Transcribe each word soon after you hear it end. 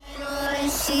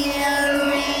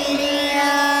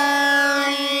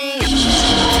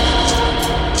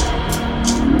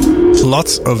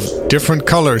Lots of different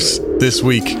colors this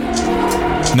week.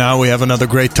 Now we have another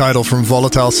great title from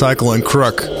Volatile Cycle and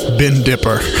Cruk,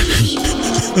 Bindipper.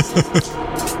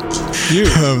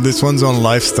 This one's on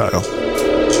lifestyle.